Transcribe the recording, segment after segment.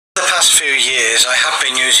past few years I have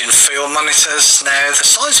been using field monitors. Now the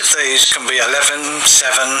size of these can be 11,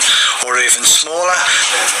 7 or even smaller.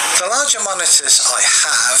 The larger monitors I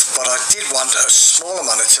have, but I did want a smaller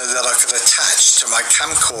monitor that I could attach to my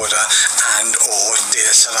camcorder and or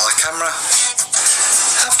DSLR camera.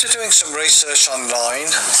 After doing some research online,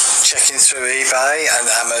 checking through eBay and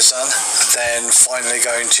Amazon, then finally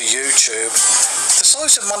going to YouTube, the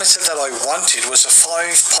size of monitor that I wanted was a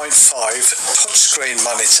 5.5 touchscreen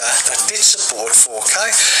monitor that did support 4K.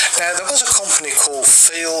 Now there was a company called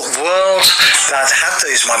FEELWORLD that had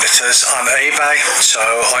these monitors on eBay, so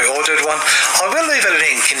I ordered one. I will leave a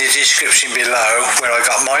link in the description below where I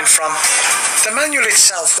got mine from. The manual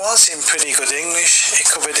itself was in pretty good English. It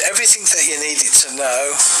covered everything that you needed to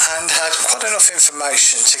know and had quite enough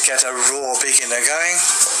information to get a raw beginner going.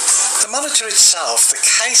 The monitor itself, the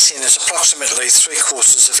casing is approximately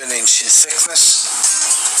 3/4 of an inch in thickness,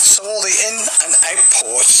 so all the in and out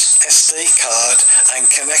ports, SD card and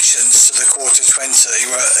connections to the quarter 20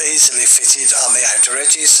 were easily fitted on the outer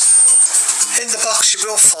edges. In the box you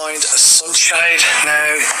will find a sunshade.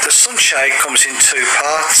 Now the sunshade comes in two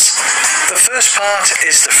parts. The first part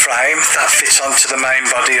is the frame that fits onto the main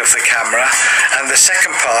body of the camera, and the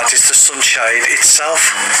second part is the sunshade itself.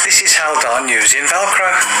 This is held on using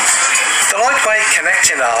Velcro. The lightweight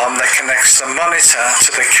connecting arm that connects the monitor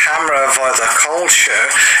to the camera via the cold shoe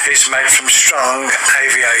is made from strong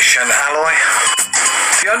aviation alloy.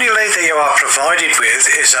 The only lead that you are provided with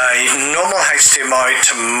is a normal HDMI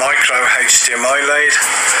to micro HDMI lead.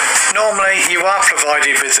 Normally you are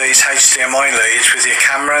provided with these HDMI leads with your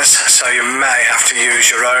cameras, so you may have to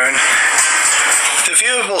use your own. The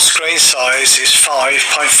viewable screen size is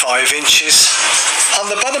 5.5 inches. On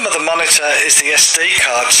the bottom of the monitor is the SD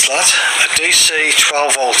card slot, a DC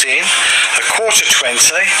 12 volt in, a quarter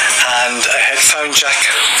 20 and a headphone jack.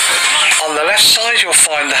 On the left side you'll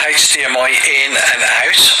find the HDMI in and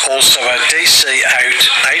out, also a DC out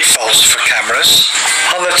 8 volts for cameras.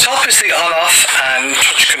 On the top is the on off and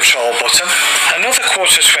touch control button, another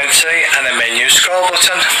quarter 20 and a menu scroll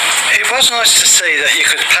button. It was nice to see that you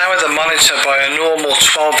could power the monitor by a normal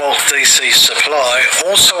 12 volt DC supply.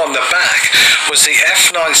 Also on the back was the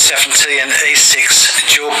F970 and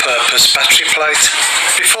E6 dual purpose battery plate.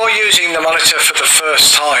 Before using the monitor for the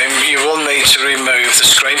first time you will need to remove the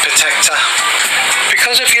screen protector.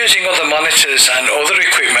 Because of using other monitors and other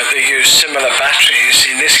equipment that use similar batteries,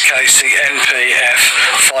 in this case the FEELWORLD FW568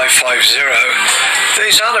 5.5,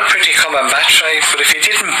 these are a pretty common battery, but if you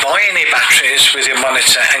didn't buy any batteries with your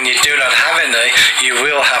monitor and you do not have any, you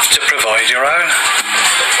will have to provide your own.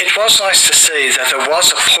 It was nice to see that there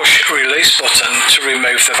was a push release button to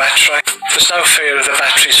remove the battery. There's no fear of the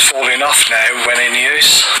batteries falling off now when in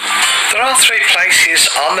use. There are 3 places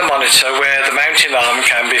on the monitor where the mounting arm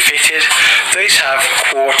can be fitted. These have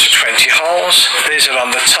quarter 20 holes. These are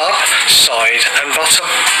on the top, side and bottom.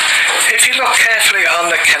 If you look carefully on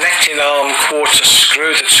the connecting arm quarter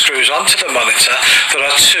screw that screws onto the monitor, there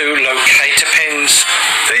are 2 locator pins.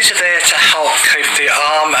 These are there to help keep the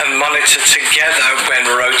arm and monitor together when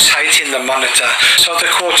rotating the monitor, so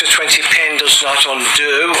the quarter 20 pin does not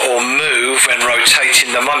undo or move when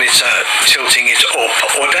rotating the monitor, tilting it up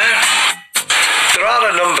or down. There are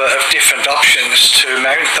a number of different options to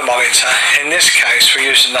mount the monitor. In this case we're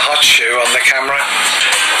using the hot shoe on the camera.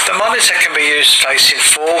 The monitor can be used facing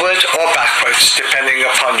forward or backwards depending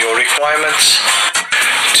upon your requirements.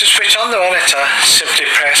 To switch on the monitor, simply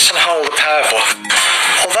press and hold the power button.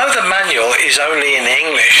 Although the manual is only in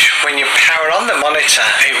English, when you power on the monitor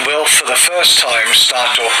it will for the first time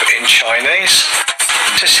start up in Chinese.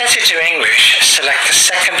 To set it to English, select the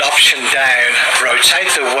second option down,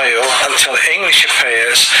 rotate the wheel until English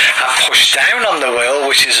appears and push down on the wheel,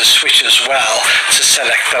 which is a switch as well, to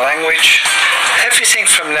select the language. Everything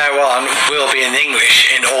from now on will be in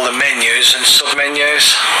English in all the menus and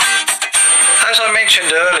sub-menus. As I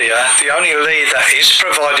mentioned earlier, the only lead that is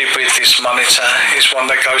provided with this monitor is one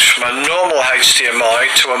that goes from a normal HDMI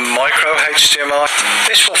to a micro HDMI.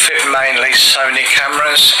 This will fit mainly Sony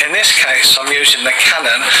cameras. In this case I'm using the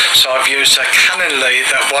Canon, so I've used a Canon lead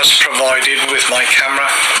that was provided with my camera.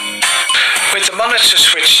 With the monitor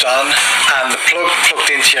switched on and the plug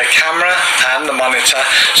plugged into your camera and the monitor,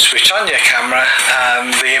 switch on your camera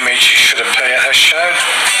and the image should appear as shown.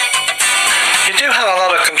 You do have a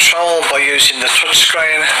lot of control by using the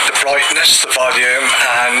touchscreen, the brightness, the volume,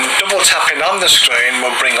 and double tapping on the screen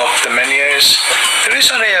will bring up the menus. There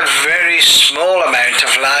is only a very small amount of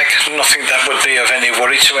of lag, nothing that would be of any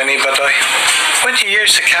worry to anybody. When you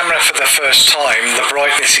use the camera for the first time, the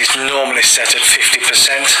brightness is normally set at 50%,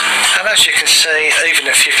 and as you can see, even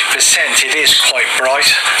at 50% it is quite bright,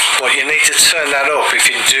 but you need to turn that up if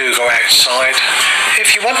you do go outside.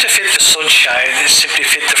 If you want to fit the sunshade, simply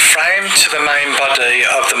fit the frame to the main body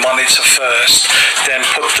of the monitor first, then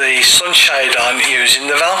put the sunshade on using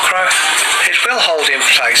the Velcro. It will hold in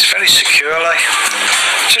place very securely.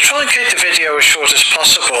 To try and keep the video as short as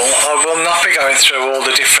possible, I will not be going through all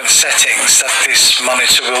the different settings that this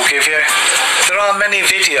monitor will give you. There are many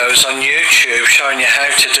videos on YouTube showing you how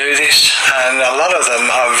to do this, and a lot of them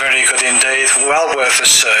are very good indeed, well worth a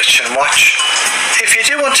search and watch. If you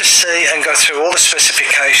do want to see and go through all the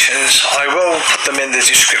specifications, I will put them in the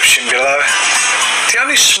description below. The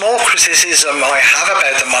only small criticism I have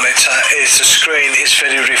about the monitor is the screen is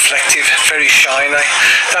very reflective, very shiny.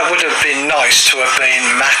 That would have been nice to have been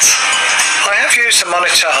matte. I have used the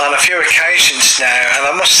monitor on a few occasions now, and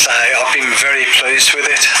I must say I've been very pleased with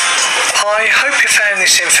it. I hope you found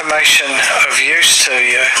this information of use to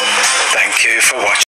you. Thank you for watching.